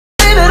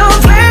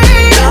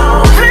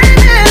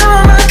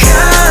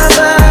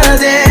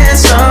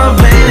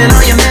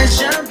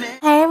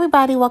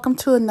everybody, welcome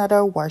to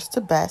another Worst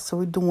to Best. So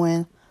we're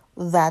doing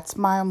That's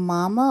My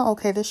Mama.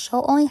 Okay, the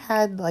show only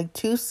had like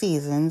 2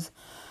 seasons.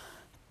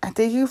 I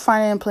think you can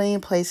find it in plenty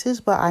of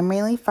places, but I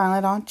mainly found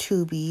it on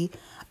Tubi.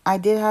 I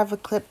did have a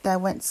clip that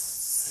went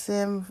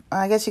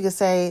I guess you could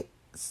say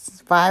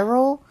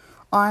viral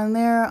on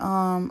there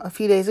a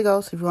few days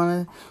ago. So if you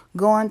want to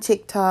go on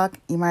TikTok,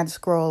 you might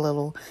scroll a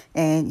little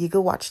and you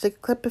can watch the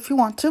clip if you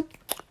want to.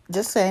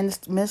 Just saying,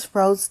 it's Miss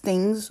Rose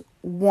Things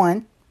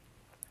 1.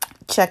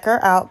 Check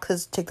her out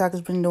because TikTok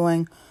has been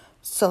doing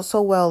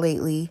so well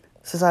lately.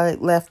 Since I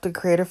left the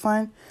Creator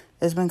Fund,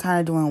 it's been kind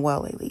of doing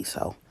well lately.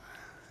 So,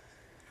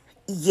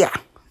 yeah.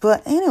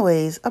 But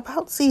anyways,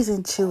 about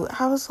season 2,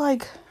 I was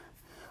like,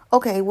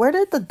 okay, where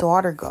did the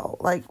daughter go?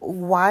 Like,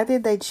 why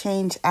did they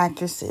change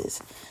actresses?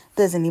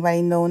 Does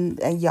anybody know?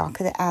 Y'all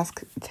could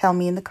tell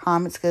me in the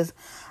comments because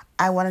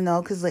I want to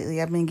know. Because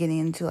lately I've been getting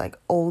into like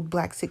old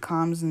black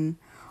sitcoms and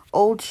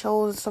old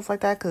shows and stuff like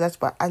that. Because that's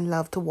what I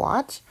love to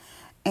watch.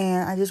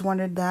 And I just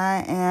wondered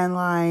that. And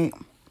like,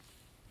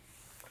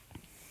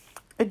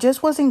 it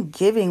just wasn't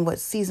giving what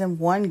season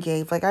 1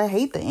 gave. Like, I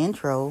hate the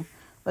intro.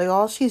 Like,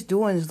 all she's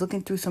doing is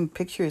looking through some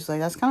pictures. Like,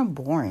 that's kind of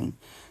boring.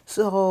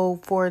 So,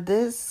 for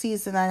this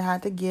season, I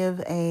had to give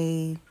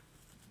a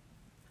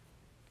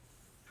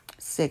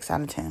 6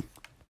 out of 10.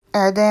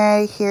 And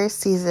then here's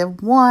season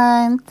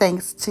 1.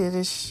 Thanks to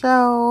the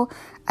show,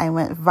 I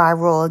went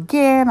viral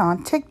again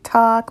on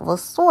TikTok. Well,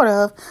 sort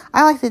of.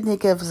 I like to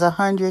think it was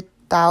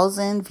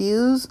 100,000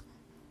 views.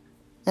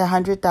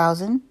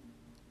 100,000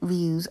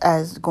 views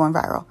as going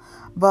viral.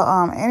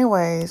 But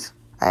anyways,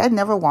 I had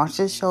never watched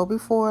this show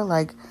before.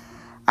 Like,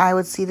 I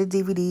would see the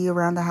DVD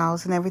around the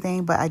house and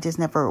everything, but I just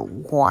never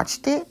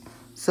watched it.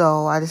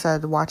 So I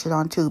decided to watch it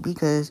on Tubi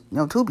because,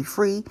 Tubi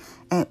free.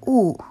 And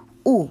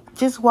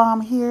just while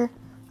I'm here,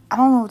 I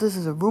don't know if this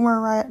is a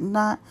rumor or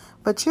not,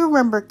 but you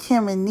remember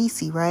Kim and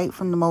Niecy, right,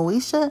 from the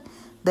Moesha?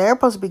 They're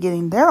supposed to be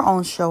getting their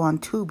own show on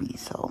Tubi.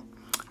 So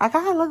I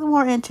gotta look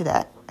more into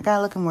that.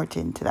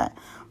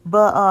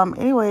 But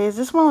anyways,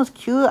 this one was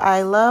cute.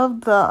 I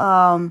love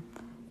the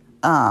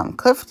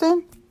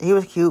Clifton. He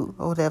was cute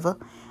or whatever.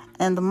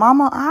 And the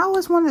mama, I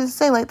always wanted to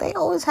say, like, they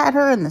always had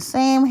her in the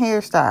same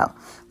hairstyle.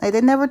 Like, they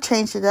never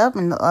changed it up.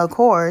 And of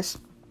course,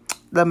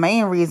 the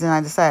main reason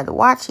I decided to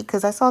watch it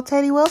because I saw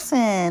Teddy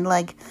Wilson.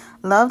 Like,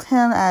 loved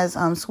him as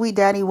Sweet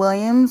Daddy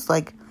Williams,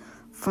 like,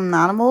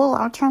 phenomenal.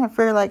 I'm trying to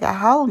figure, like,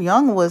 how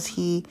young was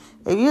he?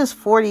 If he was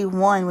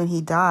 41 when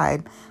he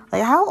died,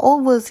 like, how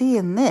old was he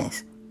in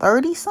this?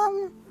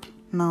 30-something?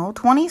 No,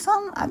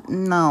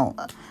 20-something? No.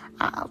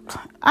 I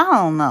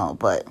don't know,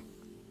 but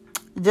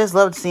just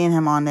loved seeing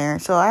him on there.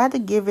 So I had to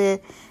give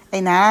it a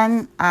 8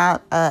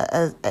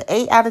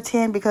 out of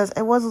 10 because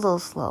it was a little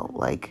slow.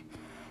 Like,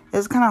 it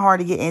was kind of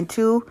hard to get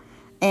into.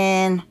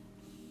 And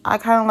I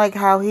kind of like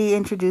how he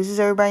introduces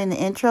everybody in the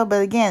intro.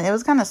 But again, it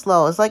was kind of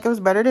slow. It's like it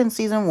was better than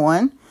season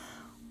 1.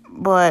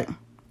 But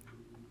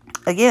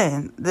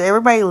again,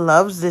 everybody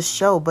loves this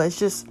show. But it's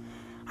just,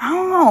 I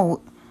don't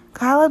know.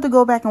 I love to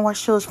go back and watch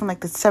shows from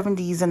like the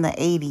 70s and the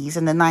 80s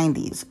and the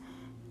 90s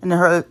and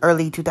the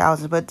early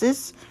 2000s. But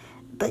the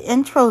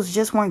intros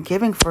just weren't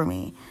giving for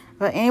me.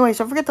 But anyways,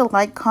 don't forget to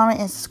like, comment,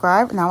 and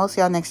subscribe. And I will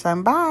see y'all next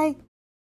time. Bye.